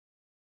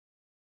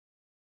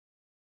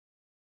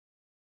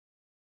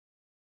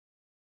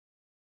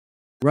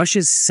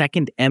Russia's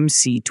second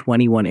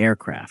MC-21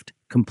 aircraft,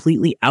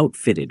 completely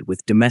outfitted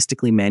with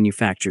domestically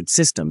manufactured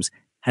systems,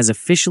 has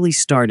officially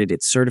started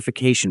its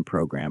certification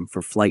program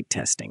for flight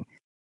testing.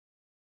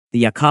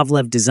 The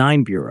Yakovlev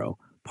Design Bureau,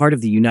 part of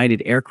the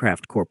United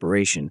Aircraft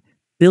Corporation,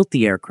 built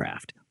the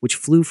aircraft, which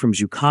flew from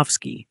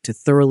Zhukovsky to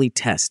thoroughly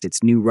test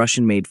its new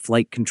Russian-made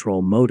flight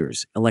control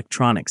motors,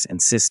 electronics,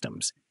 and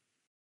systems.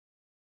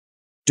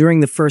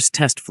 During the first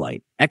test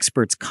flight,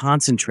 experts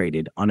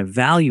concentrated on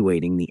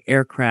evaluating the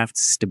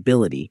aircraft's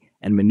stability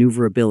and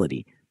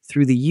maneuverability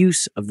through the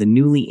use of the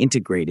newly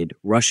integrated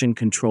Russian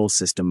control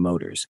system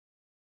motors.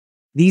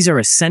 These are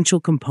essential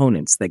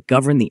components that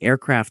govern the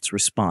aircraft's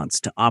response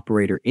to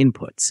operator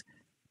inputs,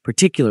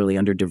 particularly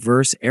under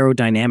diverse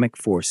aerodynamic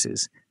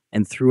forces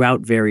and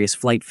throughout various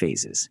flight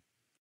phases.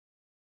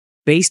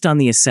 Based on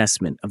the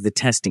assessment of the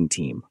testing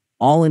team,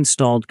 all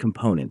installed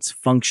components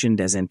functioned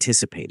as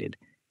anticipated,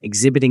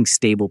 exhibiting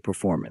stable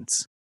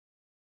performance.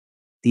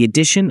 The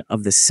addition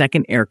of the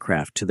second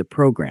aircraft to the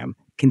program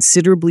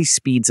considerably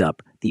speeds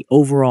up the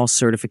overall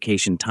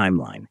certification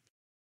timeline.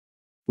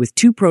 With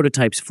two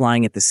prototypes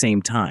flying at the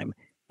same time,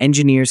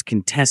 engineers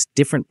can test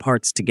different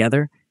parts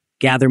together,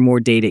 gather more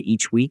data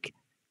each week,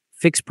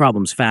 fix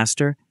problems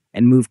faster,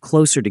 and move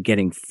closer to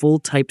getting full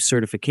type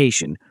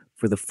certification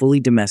for the fully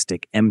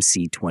domestic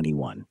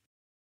MC-21.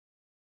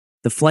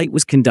 The flight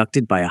was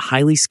conducted by a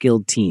highly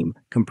skilled team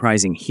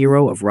comprising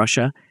Hero of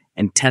Russia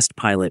and test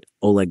pilot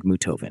Oleg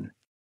Mutovin.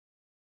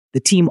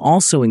 The team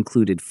also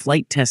included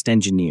flight test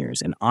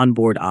engineers and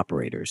onboard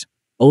operators,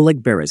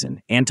 Oleg Berezin,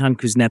 Anton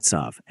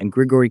Kuznetsov, and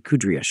Grigory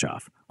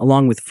Kudryashov,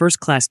 along with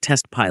first-class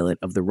test pilot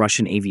of the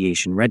Russian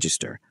Aviation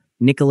Register,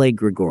 Nikolay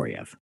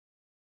Grigoriev.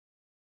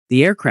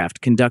 The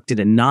aircraft conducted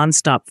a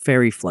non-stop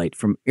ferry flight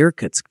from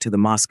Irkutsk to the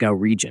Moscow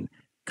region,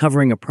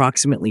 covering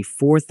approximately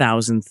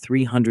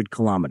 4,300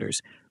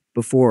 kilometers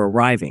before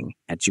arriving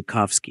at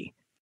Zhukovsky.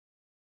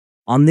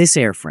 On this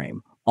airframe,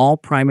 all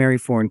primary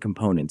foreign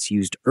components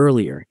used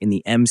earlier in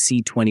the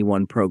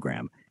MC-21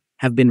 program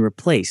have been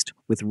replaced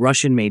with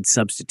Russian-made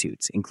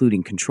substitutes,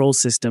 including control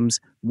systems,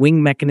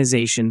 wing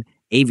mechanization,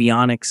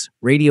 avionics,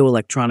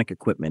 radio-electronic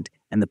equipment,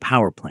 and the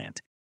power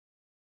plant.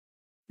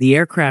 The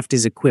aircraft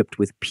is equipped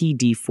with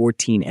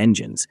PD-14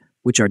 engines,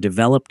 which are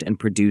developed and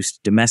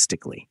produced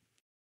domestically.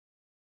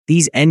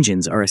 These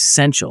engines are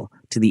essential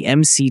to the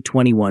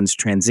MC-21's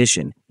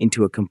transition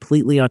into a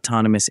completely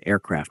autonomous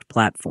aircraft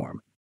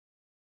platform.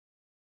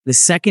 The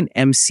second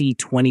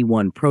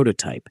MC-21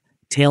 prototype,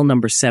 tail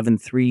number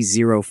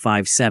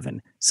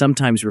 73057,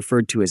 sometimes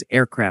referred to as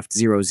Aircraft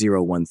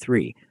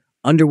 0013,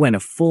 underwent a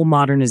full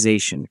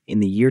modernization in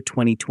the year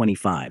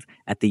 2025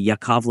 at the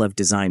Yakovlev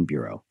Design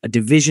Bureau, a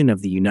division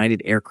of the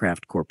United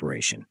Aircraft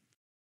Corporation.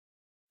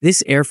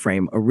 This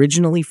airframe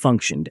originally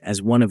functioned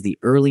as one of the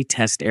early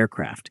test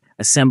aircraft,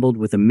 assembled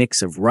with a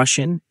mix of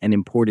Russian and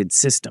imported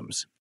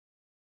systems.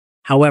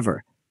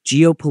 However,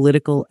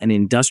 geopolitical and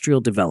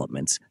industrial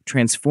developments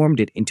transformed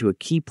it into a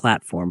key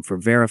platform for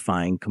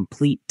verifying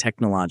complete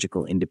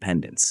technological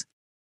independence.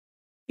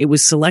 It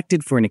was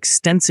selected for an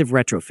extensive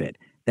retrofit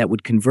that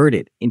would convert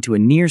it into a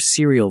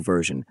near-serial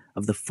version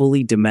of the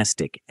fully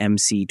domestic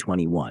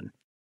MC-21.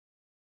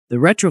 The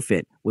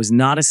retrofit was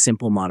not a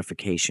simple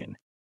modification.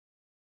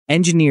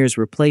 Engineers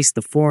replaced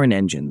the foreign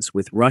engines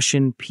with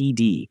Russian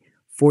PD-14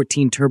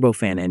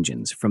 turbofan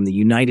engines from the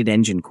United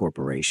Engine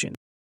Corporation.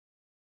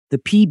 The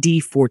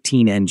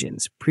PD-14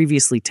 engines,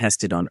 previously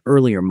tested on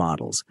earlier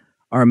models,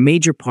 are a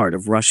major part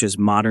of Russia's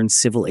modern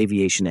civil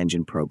aviation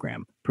engine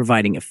program,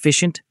 providing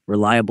efficient,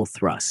 reliable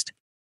thrust.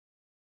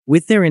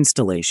 With their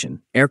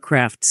installation,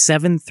 aircraft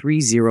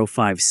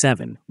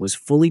 73057 was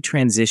fully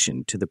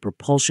transitioned to the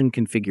propulsion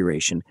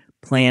configuration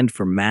planned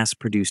for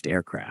mass-produced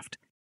aircraft.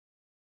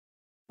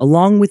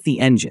 Along with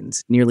the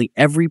engines, nearly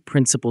every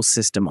principal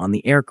system on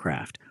the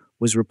aircraft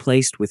was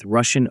replaced with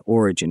Russian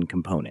origin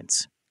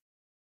components.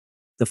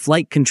 The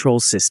flight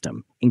control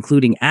system,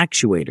 including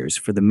actuators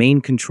for the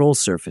main control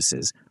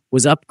surfaces,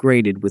 was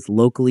upgraded with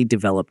locally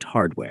developed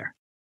hardware.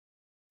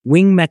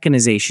 Wing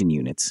mechanization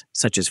units,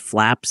 such as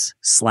flaps,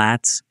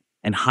 slats,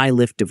 and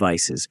high-lift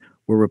devices,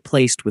 were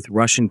replaced with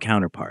Russian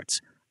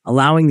counterparts,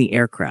 allowing the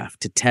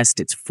aircraft to test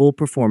its full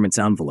performance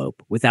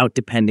envelope without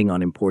depending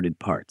on imported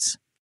parts.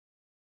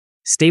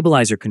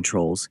 Stabilizer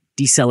controls,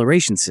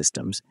 deceleration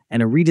systems,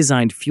 and a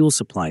redesigned fuel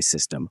supply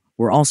system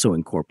were also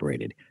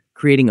incorporated,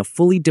 creating a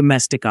fully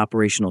domestic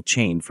operational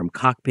chain from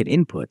cockpit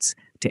inputs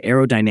to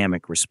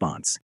aerodynamic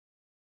response.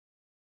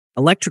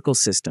 Electrical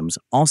systems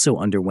also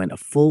underwent a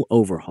full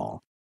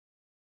overhaul.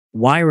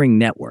 Wiring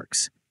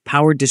networks,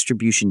 power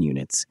distribution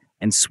units,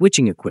 and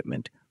switching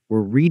equipment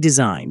were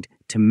redesigned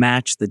to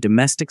match the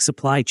domestic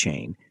supply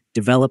chain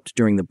developed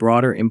during the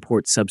broader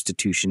import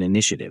substitution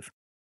initiative.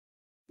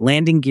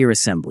 Landing gear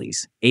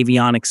assemblies,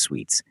 avionics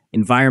suites,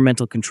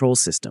 environmental control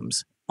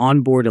systems,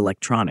 onboard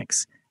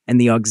electronics, and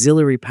the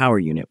auxiliary power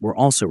unit were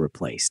also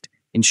replaced,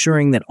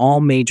 ensuring that all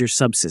major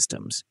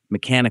subsystems,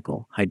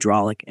 mechanical,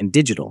 hydraulic, and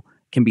digital,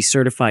 can be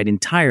certified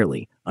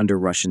entirely under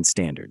Russian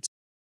standards.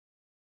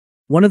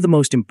 One of the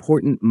most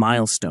important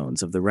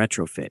milestones of the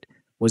retrofit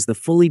was the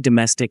fully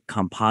domestic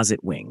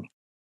composite wing.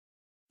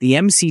 The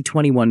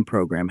MC-21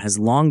 program has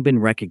long been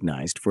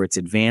recognized for its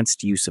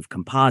advanced use of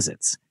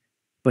composites,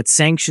 but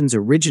sanctions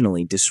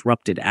originally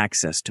disrupted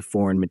access to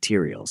foreign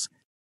materials.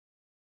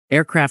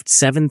 Aircraft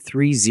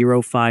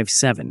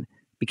 73057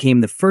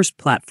 became the first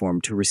platform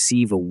to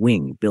receive a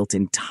wing built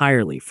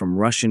entirely from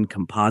Russian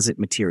composite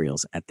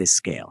materials at this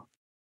scale.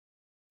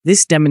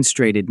 This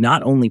demonstrated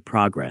not only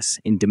progress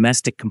in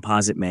domestic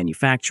composite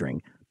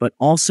manufacturing, but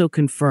also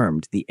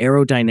confirmed the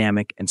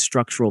aerodynamic and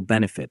structural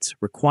benefits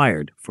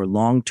required for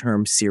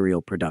long-term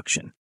serial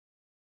production.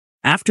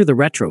 After the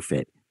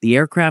retrofit, the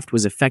aircraft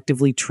was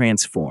effectively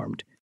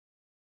transformed.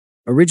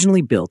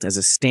 Originally built as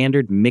a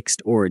standard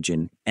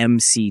mixed-origin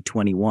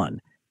MC-21,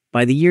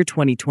 by the year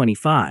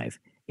 2025,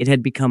 it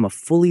had become a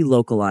fully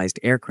localized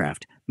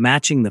aircraft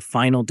matching the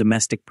final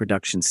domestic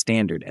production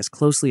standard as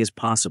closely as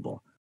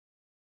possible.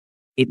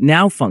 It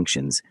now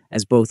functions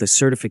as both a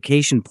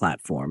certification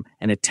platform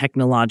and a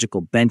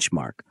technological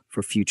benchmark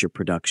for future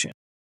production.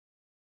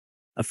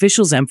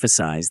 Officials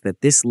emphasize that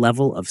this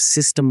level of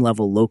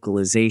system-level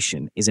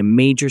localization is a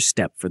major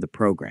step for the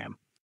program.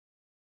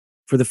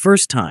 For the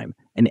first time,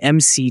 an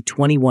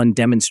MC-21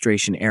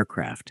 demonstration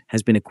aircraft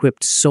has been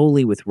equipped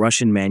solely with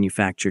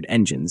Russian-manufactured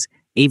engines,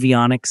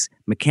 avionics,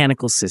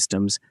 mechanical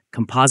systems,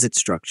 composite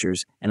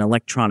structures, and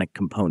electronic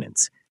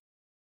components.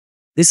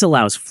 This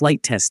allows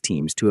flight test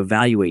teams to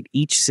evaluate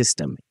each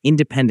system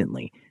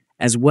independently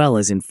as well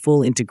as in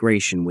full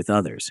integration with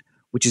others,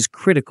 which is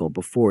critical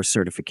before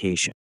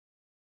certification.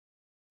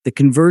 The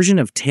conversion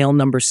of tail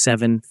number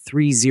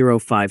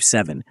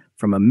 73057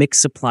 from a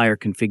mixed supplier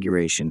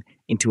configuration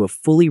into a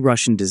fully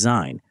Russian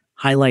design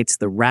highlights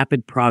the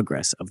rapid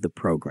progress of the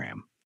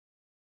program.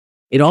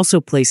 It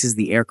also places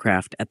the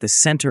aircraft at the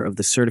center of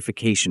the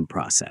certification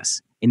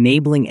process,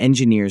 enabling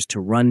engineers to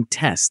run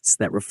tests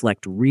that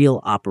reflect real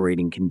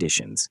operating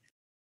conditions.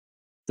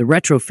 The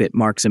retrofit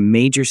marks a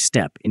major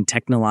step in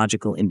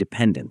technological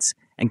independence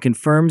and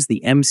confirms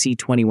the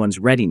MC-21's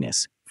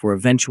readiness for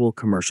eventual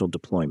commercial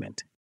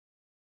deployment.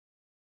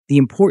 The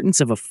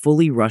importance of a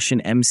fully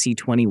Russian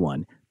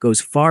MC-21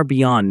 goes far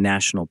beyond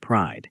national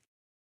pride.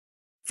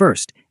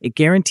 First, it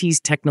guarantees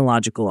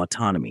technological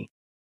autonomy.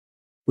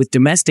 With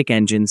domestic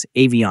engines,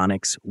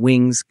 avionics,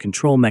 wings,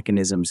 control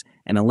mechanisms,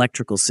 and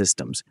electrical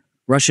systems,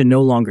 Russia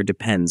no longer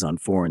depends on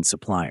foreign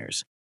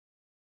suppliers.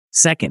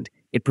 Second,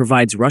 it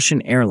provides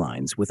Russian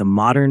airlines with a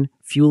modern,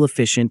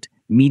 fuel-efficient,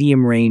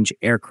 medium-range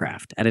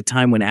aircraft at a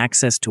time when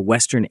access to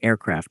Western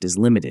aircraft is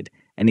limited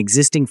and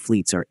existing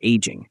fleets are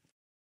aging.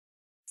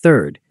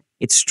 Third,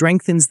 it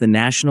strengthens the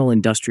national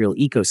industrial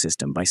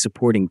ecosystem by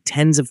supporting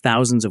tens of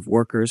thousands of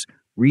workers,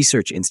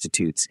 research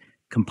institutes,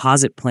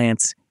 composite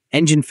plants,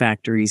 engine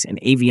factories, and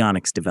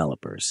avionics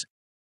developers.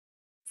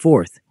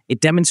 Fourth, it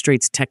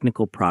demonstrates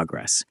technical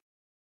progress.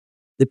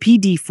 The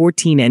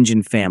PD-14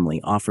 engine family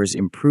offers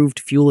improved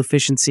fuel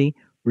efficiency,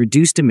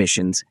 reduced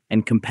emissions,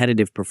 and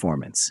competitive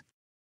performance.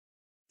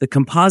 The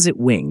composite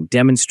wing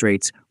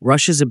demonstrates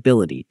Russia's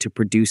ability to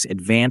produce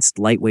advanced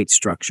lightweight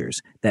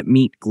structures that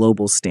meet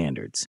global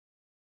standards.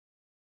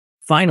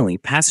 Finally,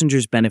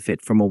 passengers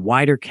benefit from a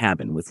wider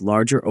cabin with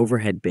larger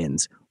overhead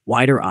bins,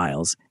 wider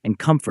aisles, and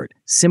comfort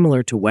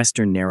similar to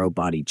Western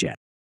narrow-body jet.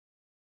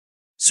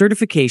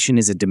 Certification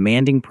is a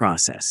demanding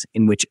process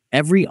in which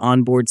every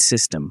onboard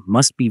system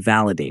must be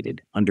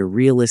validated under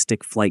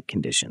realistic flight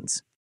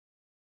conditions.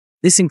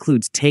 This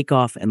includes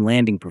takeoff and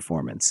landing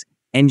performance,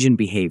 engine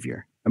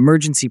behavior,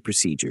 emergency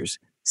procedures,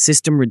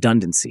 system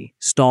redundancy,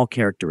 stall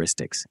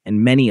characteristics,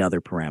 and many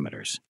other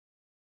parameters.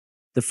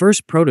 The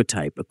first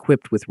prototype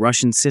equipped with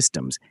Russian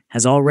systems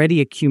has already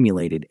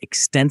accumulated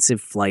extensive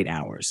flight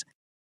hours.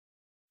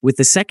 With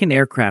the second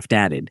aircraft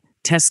added,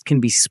 tests can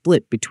be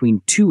split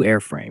between two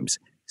airframes,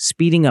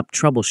 speeding up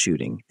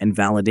troubleshooting and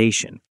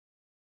validation.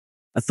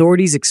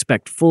 Authorities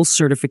expect full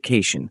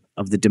certification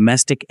of the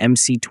domestic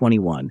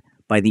MC-21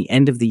 by the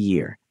end of the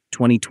year,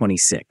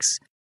 2026.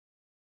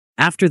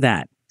 After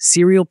that,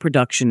 serial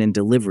production and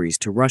deliveries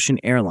to Russian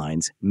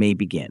airlines may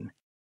begin.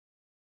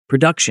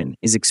 Production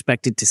is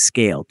expected to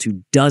scale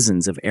to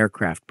dozens of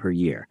aircraft per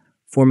year,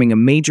 forming a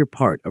major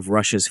part of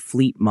Russia's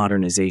fleet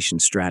modernization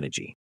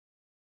strategy.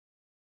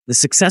 The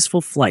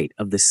successful flight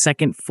of the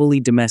second fully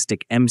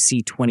domestic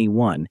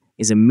MC-21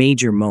 is a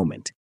major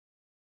moment.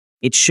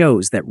 It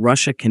shows that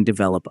Russia can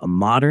develop a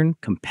modern,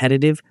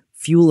 competitive,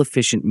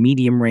 fuel-efficient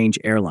medium-range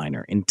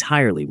airliner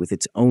entirely with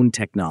its own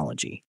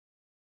technology.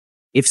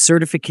 If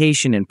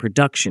certification and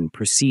production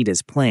proceed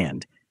as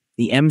planned,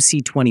 the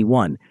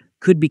MC-21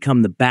 could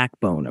become the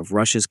backbone of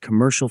Russia's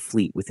commercial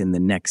fleet within the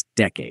next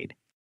decade.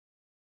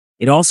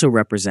 It also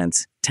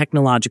represents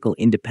technological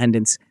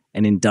independence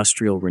and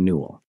industrial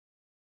renewal.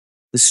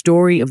 The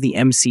story of the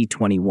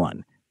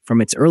MC-21,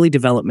 from its early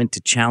development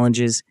to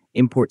challenges,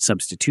 import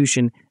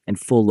substitution, and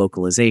full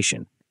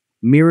localization,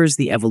 mirrors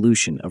the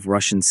evolution of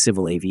Russian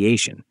civil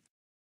aviation.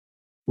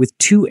 With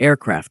two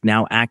aircraft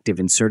now active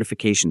in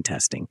certification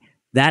testing,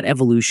 that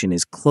evolution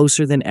is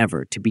closer than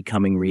ever to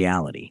becoming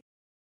reality.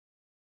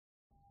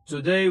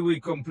 Today we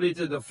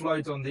completed a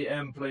flight on the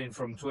M plane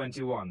from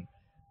 21.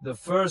 The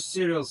first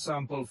serial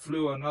sample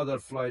flew another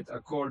flight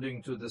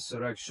according to the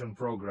selection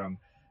program.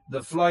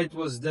 The flight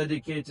was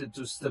dedicated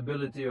to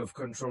stability of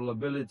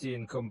controllability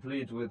and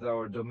complete with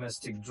our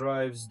domestic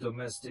drives,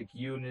 domestic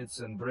units,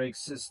 and brake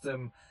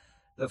system.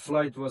 The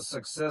flight was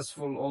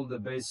successful. All the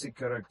basic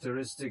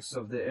characteristics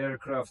of the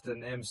aircraft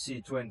and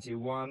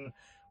MC-21,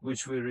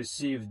 which we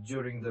received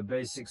during the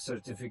basic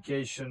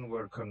certification,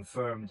 were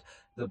confirmed.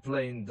 The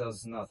plane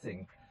does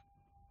nothing.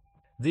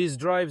 These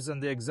drives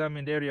and the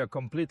examined area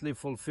completely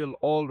fulfill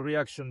all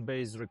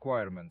reaction-based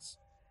requirements.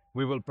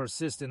 We will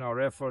persist in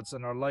our efforts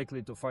and are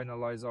likely to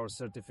finalize our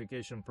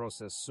certification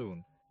process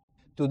soon.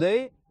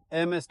 Today,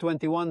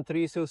 MS-21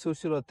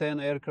 30010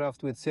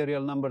 aircraft with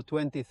serial number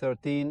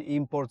 2013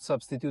 import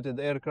substituted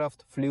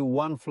aircraft flew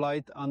one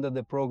flight under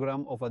the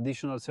program of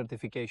additional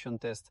certification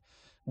test.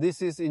 This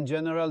is in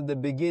general the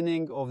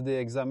beginning of the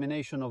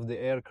examination of the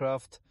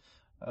aircraft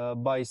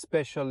by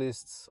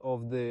specialists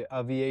of the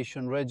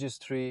aviation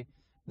registry.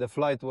 The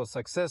flight was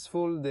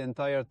successful, the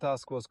entire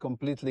task was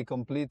completely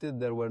completed,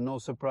 there were no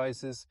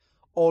surprises,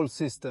 all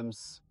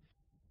systems.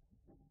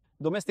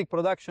 Domestic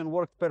production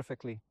worked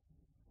perfectly.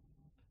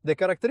 The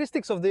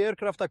characteristics of the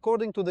aircraft,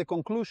 according to the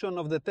conclusion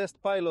of the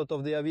test pilot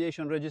of the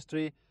aviation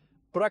registry,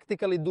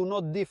 practically do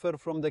not differ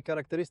from the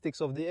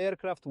characteristics of the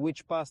aircraft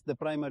which passed the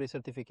primary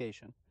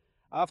certification.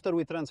 After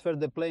we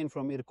transferred the plane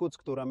from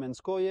Irkutsk to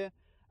Ramenskoye,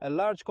 a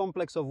large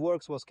complex of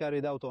works was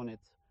carried out on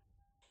it.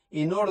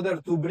 In order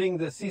to bring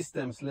the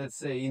systems, let's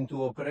say,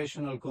 into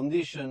operational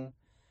condition,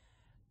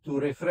 to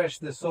refresh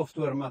the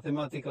software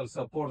mathematical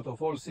support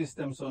of all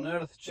systems on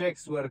Earth,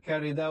 checks were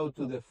carried out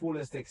to the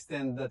fullest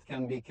extent that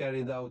can be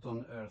carried out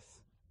on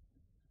Earth.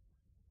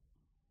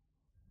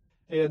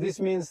 This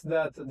means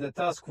that the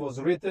task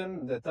was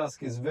written, the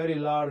task is very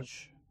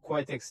large,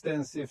 quite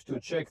extensive, to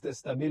check the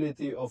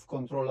stability of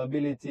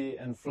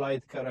controllability and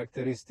flight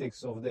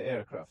characteristics of the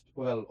aircraft.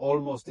 Well,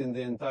 almost in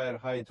the entire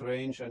height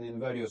range and in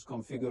various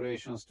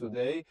configurations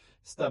today,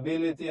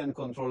 stability and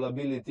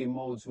controllability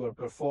modes were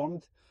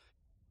performed.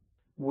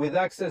 With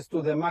access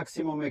to the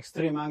maximum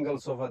extreme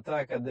angles of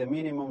attack at the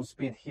minimum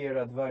speed here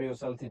at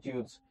various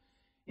altitudes.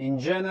 In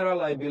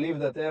general, I believe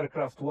that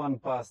aircraft 1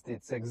 passed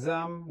its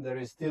exam. There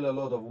is still a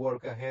lot of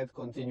work ahead,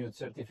 continued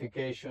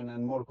certification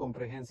and more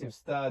comprehensive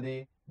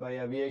study by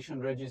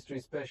aviation registry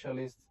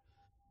specialists.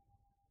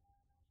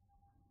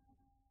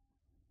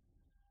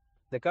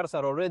 The cars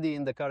are already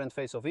in the current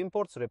phase of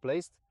imports,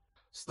 replaced.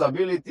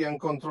 Stability and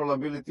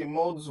controllability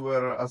modes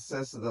were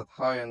assessed at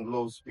high and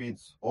low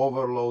speeds.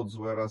 Overloads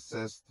were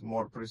assessed,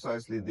 more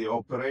precisely the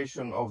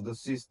operation of the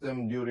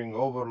system during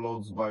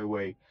overloads by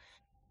way.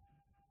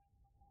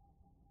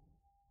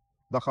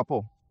 The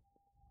chapeau.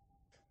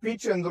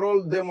 Pitch and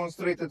roll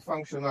demonstrated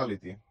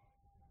functionality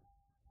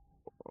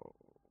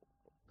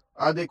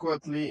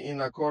adequately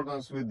in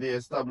accordance with the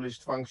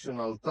established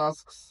functional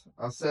tasks.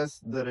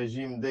 Assessed the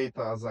regime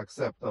data as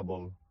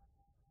acceptable.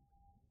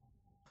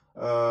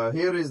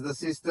 Here is the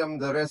system.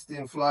 The rest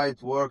in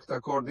flight worked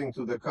according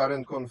to the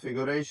current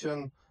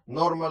configuration.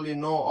 Normally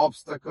no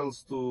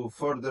obstacles to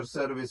further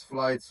service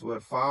flights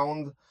were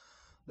found.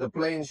 The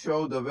plane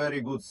showed a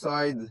very good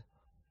side.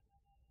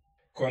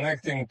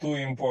 Connecting two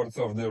imports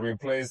of the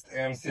replaced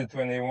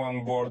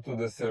MC-21 board to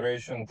the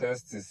serration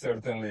tests is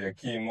certainly a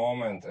key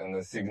moment and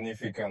a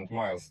significant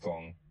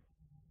milestone.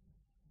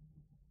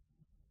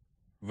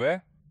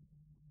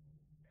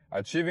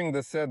 Achieving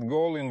the set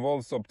goal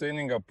involves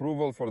obtaining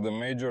approval for the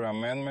major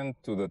amendment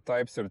to the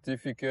type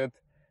certificate,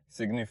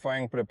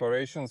 signifying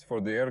preparations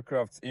for the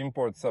aircraft's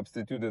import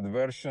substituted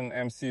version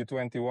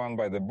MC-21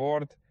 by the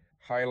board,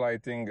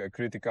 highlighting a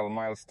critical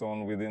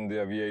milestone within the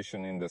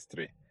aviation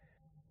industry.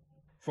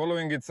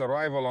 Following its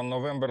arrival on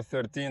November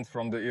 13th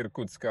from the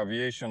Irkutsk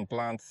aviation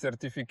plant,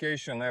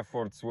 certification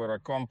efforts were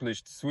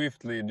accomplished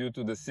swiftly due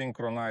to the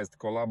synchronized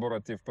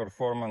collaborative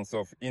performance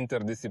of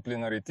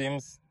interdisciplinary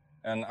teams,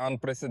 an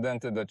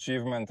unprecedented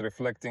achievement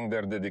reflecting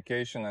their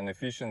dedication and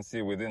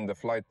efficiency within the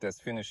flight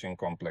test finishing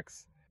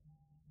complex.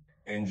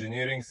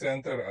 Engineering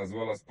Center as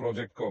well as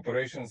project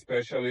cooperation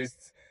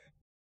specialists.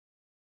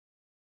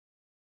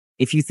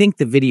 If you think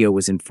the video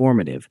was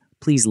informative,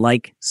 please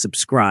like,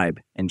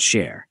 subscribe, and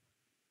share.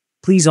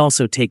 Please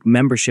also take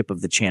membership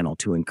of the channel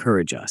to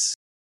encourage us.